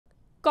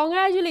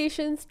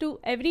Congratulations to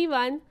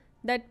everyone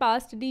that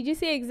passed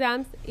DGCA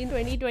exams in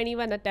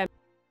 2021 attempt.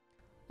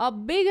 A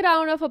big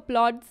round of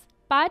applause,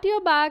 pat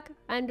your back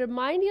and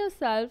remind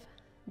yourself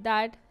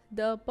that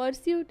the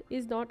pursuit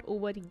is not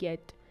over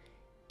yet.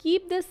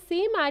 Keep the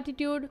same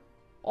attitude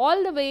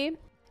all the way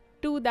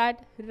to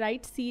that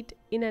right seat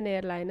in an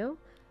airliner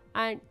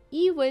and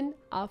even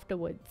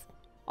afterwards.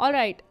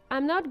 Alright,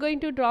 I'm not going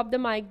to drop the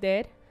mic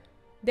there.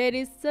 There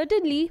is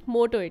certainly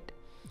more to it.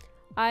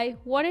 I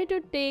wanted to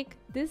take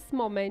this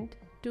moment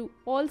to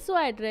also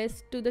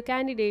address to the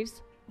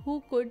candidates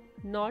who could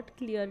not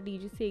clear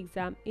DGCA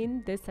exam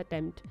in this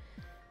attempt.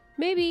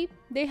 Maybe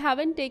they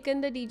haven't taken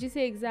the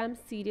DGCA exam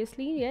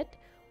seriously yet,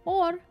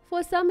 or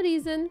for some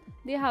reason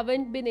they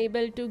haven't been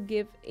able to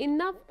give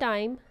enough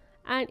time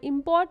and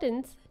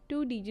importance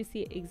to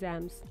DGCA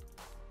exams.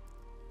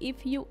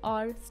 If you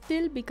are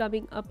still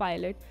becoming a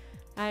pilot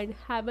and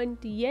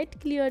haven't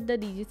yet cleared the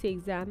DGCA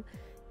exam,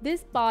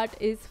 this part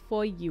is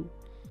for you.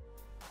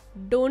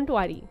 Don't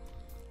worry,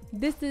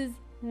 this is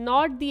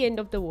not the end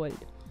of the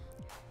world.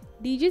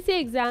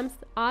 DGCA exams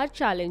are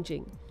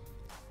challenging.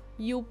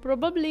 You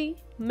probably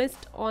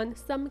missed on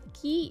some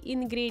key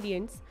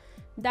ingredients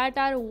that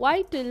are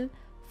vital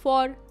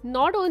for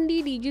not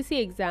only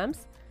DGCA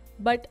exams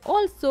but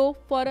also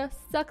for a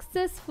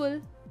successful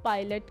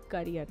pilot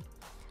career.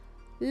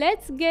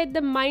 Let's get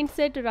the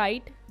mindset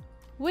right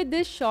with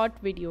this short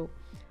video.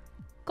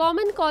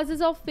 Common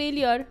causes of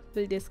failure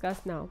we'll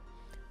discuss now.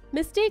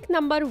 Mistake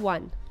number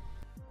 1.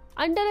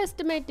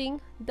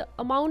 Underestimating the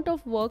amount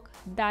of work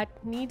that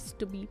needs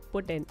to be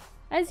put in.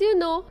 As you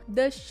know,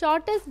 the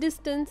shortest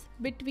distance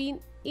between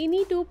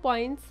any 2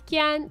 points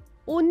can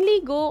only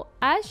go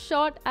as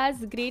short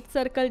as great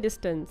circle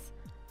distance.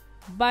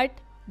 But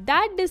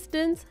that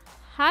distance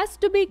has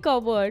to be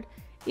covered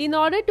in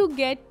order to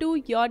get to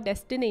your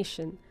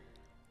destination.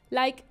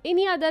 Like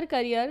any other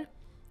career,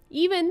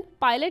 even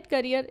pilot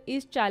career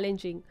is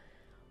challenging.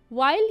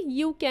 While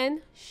you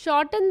can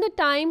shorten the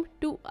time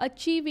to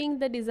achieving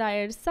the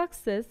desired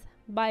success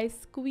by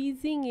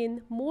squeezing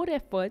in more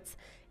efforts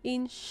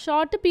in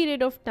shorter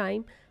period of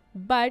time,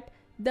 but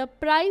the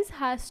price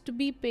has to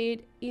be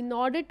paid in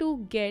order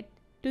to get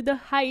to the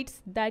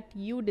heights that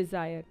you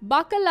desire.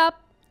 Buckle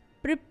up,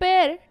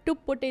 prepare to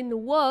put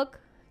in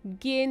work,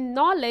 gain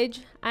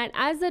knowledge, and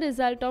as a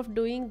result of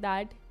doing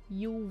that,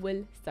 you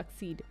will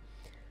succeed.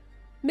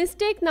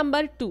 Mistake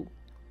number 2.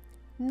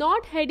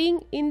 Not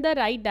heading in the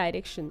right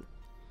direction.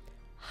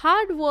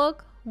 Hard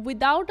work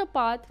without a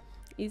path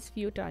is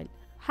futile.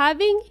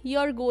 Having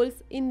your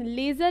goals in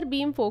laser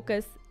beam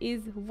focus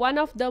is one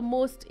of the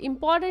most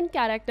important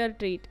character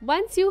trait.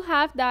 Once you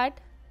have that,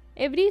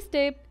 every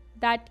step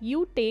that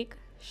you take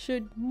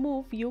should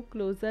move you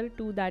closer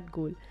to that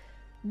goal.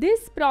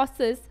 This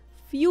process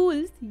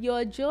fuels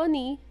your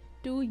journey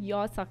to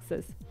your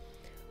success.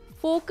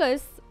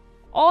 Focus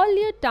all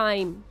your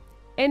time,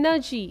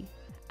 energy,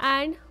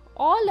 and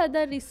all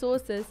other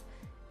resources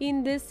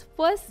in this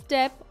first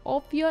step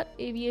of your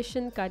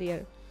aviation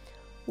career.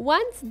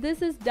 Once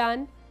this is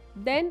done,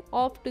 then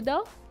off to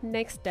the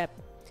next step.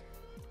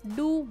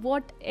 Do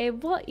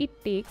whatever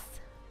it takes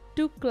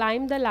to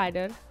climb the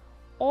ladder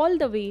all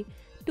the way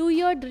to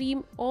your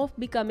dream of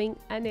becoming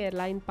an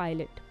airline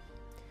pilot.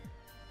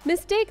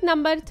 Mistake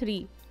number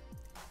 3.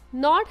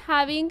 Not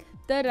having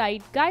the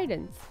right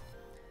guidance.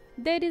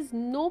 There is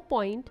no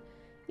point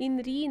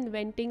in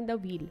reinventing the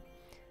wheel.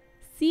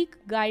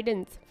 Seek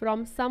guidance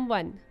from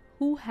someone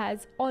who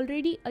has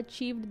already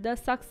achieved the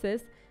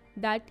success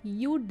that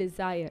you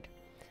desire.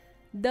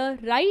 The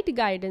right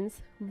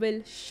guidance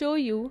will show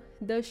you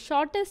the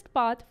shortest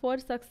path for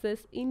success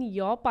in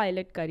your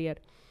pilot career.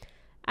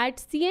 At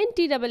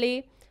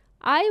CNTAA,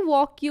 I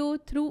walk you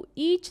through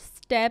each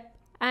step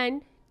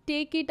and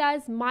take it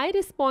as my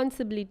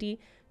responsibility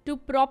to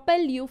propel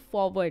you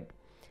forward.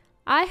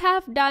 I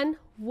have done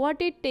what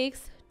it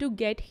takes to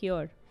get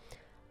here.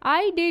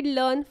 I did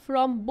learn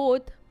from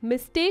both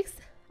mistakes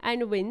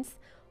and wins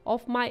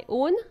of my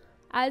own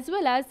as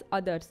well as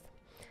others.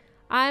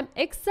 I am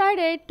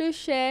excited to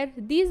share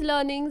these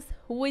learnings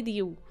with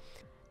you.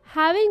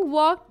 Having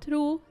walked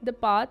through the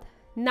path,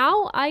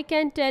 now I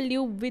can tell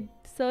you with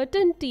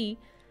certainty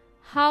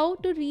how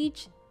to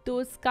reach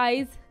those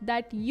skies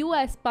that you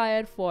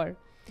aspire for.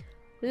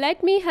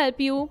 Let me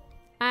help you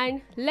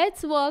and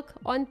let's work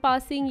on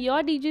passing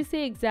your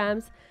DGCA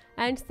exams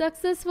and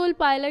successful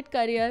pilot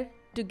career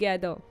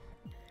together.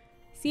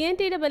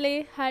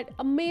 CNTAA had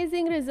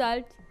amazing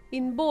results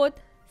in both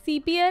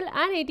CPL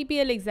and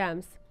ATPL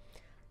exams.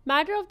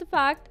 Matter of the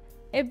fact,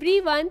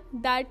 everyone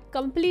that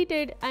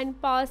completed and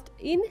passed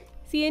in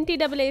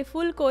CNTAA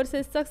full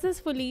courses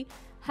successfully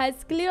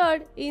has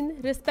cleared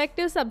in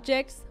respective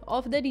subjects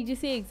of the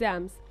DGCA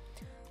exams.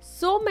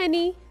 So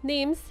many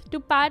names to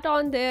pat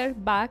on their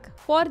back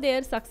for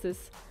their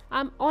success.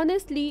 I'm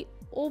honestly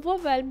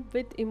overwhelmed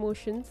with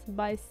emotions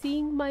by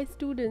seeing my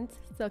students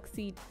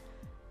succeed.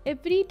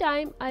 Every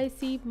time I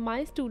see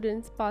my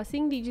students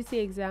passing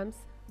DGCA exams,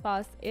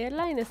 pass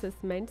airline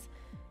assessments,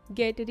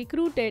 get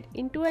recruited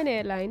into an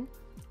airline,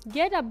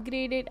 get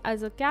upgraded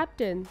as a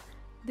captain,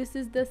 this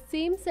is the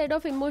same set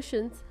of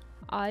emotions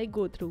I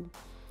go through.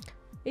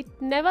 It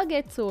never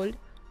gets old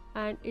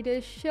and it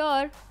is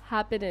sure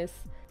happiness.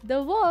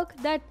 The work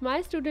that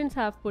my students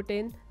have put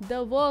in,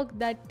 the work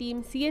that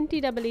team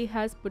CNTAA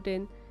has put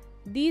in,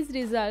 these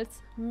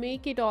results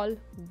make it all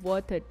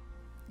worth it.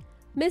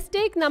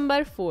 Mistake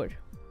number 4.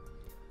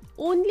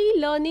 Only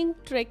learning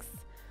tricks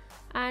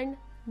and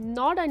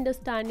not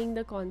understanding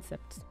the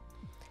concepts.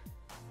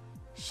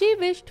 She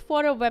wished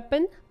for a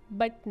weapon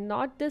but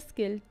not the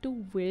skill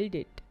to wield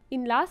it.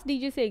 In last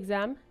DGCA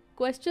exam,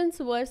 questions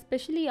were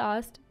specially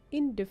asked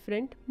in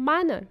different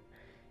manner.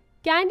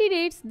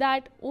 Candidates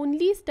that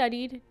only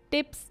studied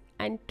tips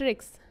and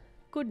tricks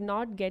could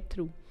not get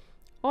through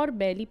or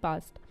barely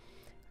passed,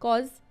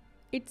 cause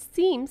it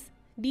seems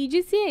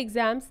DGCA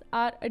exams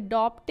are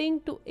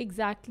adopting to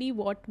exactly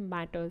what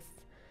matters.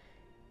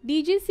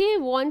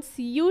 DGCA wants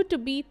you to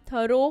be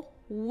thorough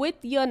with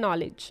your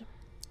knowledge.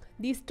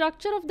 The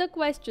structure of the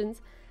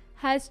questions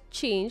has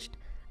changed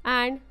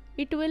and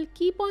it will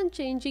keep on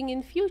changing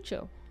in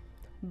future.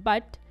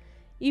 But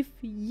if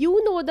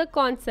you know the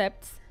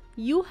concepts,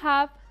 you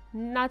have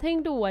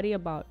nothing to worry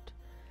about.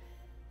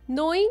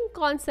 Knowing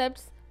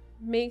concepts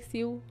makes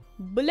you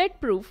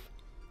bulletproof,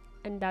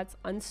 and that's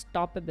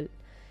unstoppable.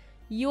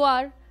 You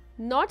are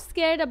not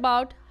scared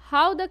about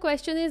how the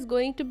question is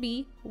going to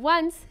be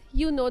once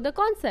you know the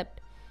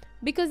concept,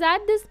 because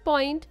at this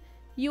point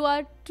you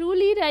are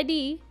truly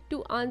ready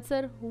to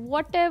answer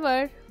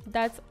whatever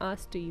that's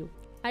asked to you.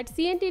 At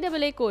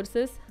CNTAA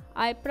courses,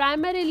 I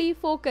primarily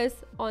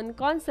focus on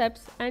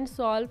concepts and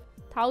solve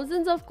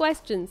thousands of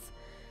questions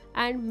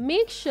and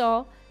make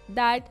sure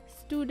that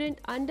student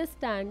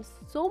understands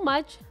so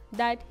much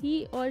that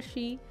he or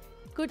she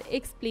could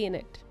explain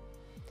it.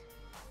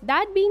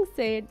 That being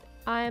said,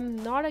 I am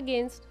not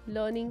against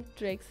learning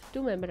tricks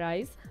to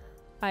memorize.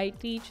 I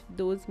teach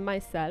those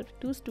myself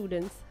to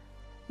students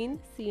in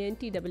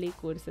CNTAA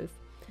courses,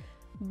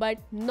 but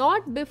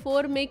not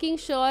before making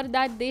sure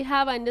that they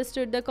have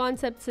understood the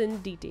concepts in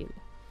detail.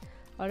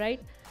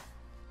 Alright.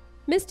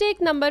 Mistake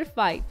number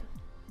 5.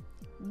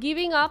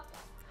 Giving up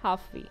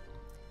halfway.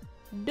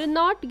 Do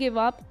not give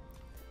up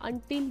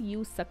until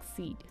you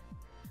succeed.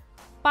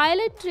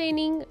 Pilot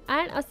training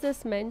and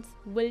assessments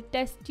will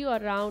test you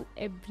around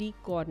every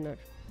corner.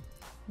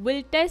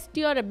 Will test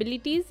your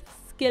abilities,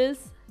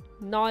 skills,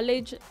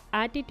 knowledge,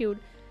 attitude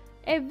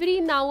every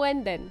now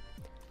and then.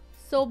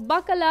 So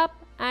buckle up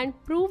and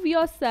prove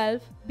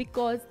yourself,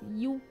 because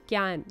you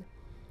can.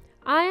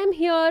 I am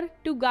here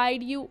to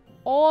guide you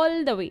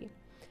all the way.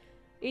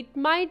 It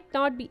might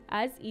not be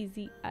as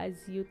easy as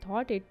you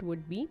thought it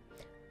would be,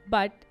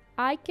 but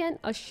I can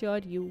assure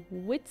you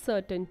with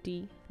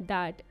certainty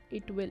that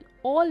it will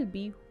all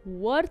be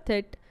worth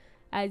it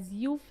as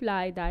you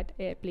fly that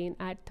airplane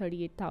at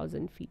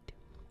 38,000 feet.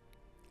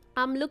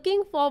 I'm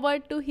looking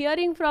forward to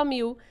hearing from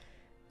you,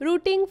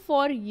 rooting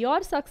for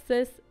your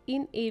success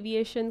in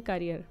aviation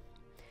career.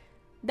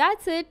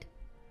 That's it.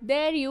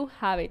 There you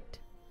have it.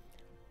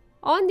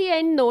 On the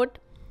end note,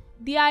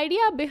 the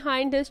idea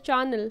behind this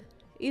channel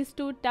is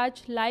to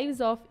touch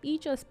lives of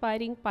each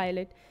aspiring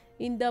pilot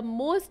in the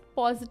most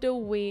positive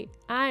way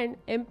and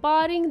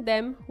empowering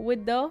them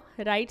with the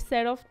right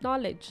set of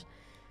knowledge.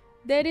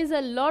 There is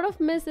a lot of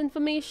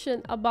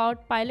misinformation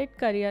about pilot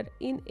career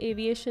in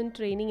aviation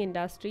training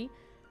industry,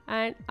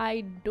 and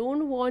I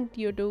don't want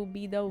you to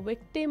be the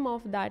victim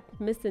of that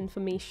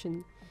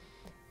misinformation.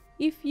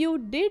 If you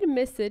did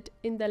miss it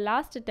in the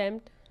last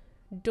attempt,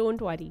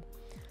 don't worry.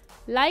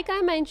 Like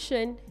I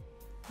mentioned,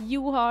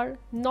 you are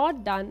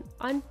not done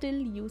until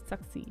you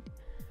succeed.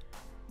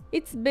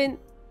 It's been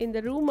in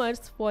the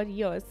rumors for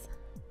years,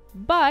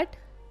 but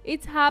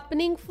it's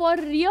happening for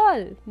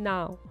real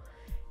now.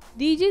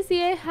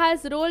 DGCA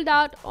has rolled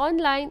out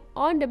online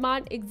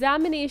on-demand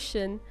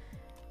examination.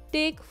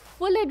 Take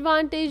full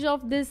advantage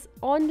of this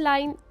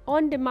online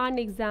on-demand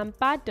exam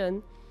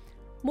pattern.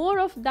 More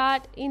of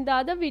that in the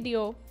other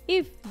video.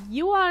 If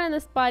you are an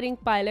aspiring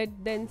pilot,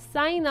 then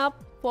sign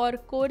up for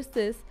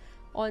courses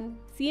on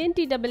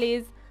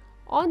CNTAA's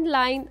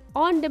online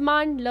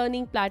on-demand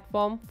learning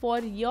platform for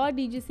your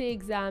DGCA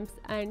exams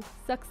and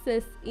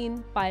success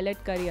in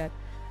pilot career.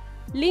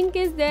 Link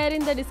is there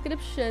in the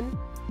description.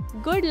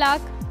 Good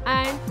luck,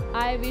 and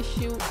I wish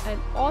you an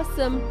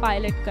awesome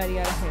pilot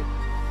career ahead.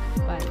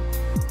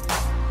 Bye.